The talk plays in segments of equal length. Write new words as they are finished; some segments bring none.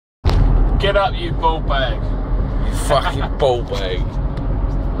Get up, you ball bag. You fucking ball bag.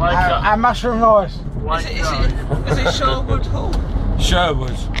 Wake up. And mushroom rice. Is it Sherwood Hall?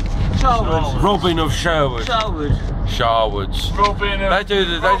 Sherwood. Sherwood. Robin of Sherwood. Sherwood. Sherwoods. Robin of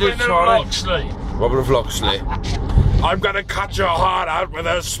Loxley. Robin of Loxley. I'm gonna cut your heart out with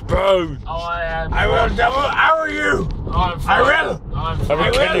a spoon. I will double arrow you. I will. I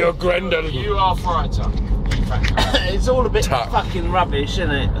will kill your Grendel. You are Frighter. It's all a bit Tuck. fucking rubbish,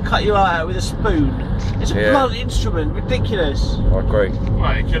 isn't it? I cut you out with a spoon. It's a blunt instrument, ridiculous. I agree.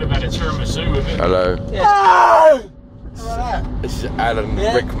 Well, you could have had a tiramisu with it. Hello. Yeah. How about that? This is Alan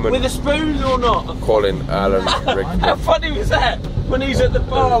Yeah. Rickman. With a spoon or not? Calling Alan How Rickman. funny was that? When he's at the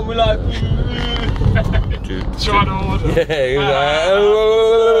bar and we're like... Trying to order. Yeah, he was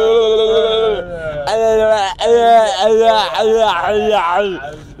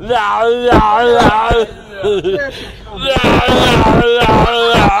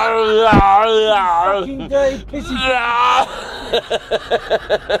Fucking dirty pissy.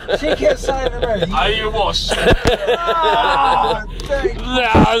 She kept saying to me. Are you washed?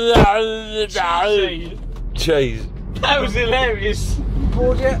 Cheese. That was hilarious.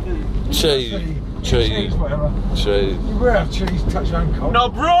 Bored yet? Cheese. Cheese. Whatever. Cheese. You will have cheese, touch your own cock.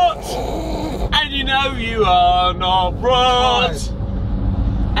 Not brought! And you know you are not brought!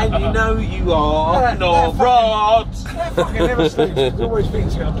 And you know you are not brought! That fucking never sleeps. He's always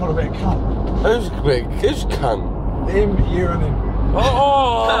thinks he's going to pull a bit of cunt. Who's big? Who's cunt? Him, you and him.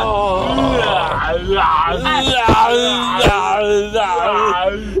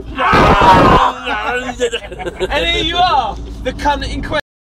 And here you are, the cunt in question.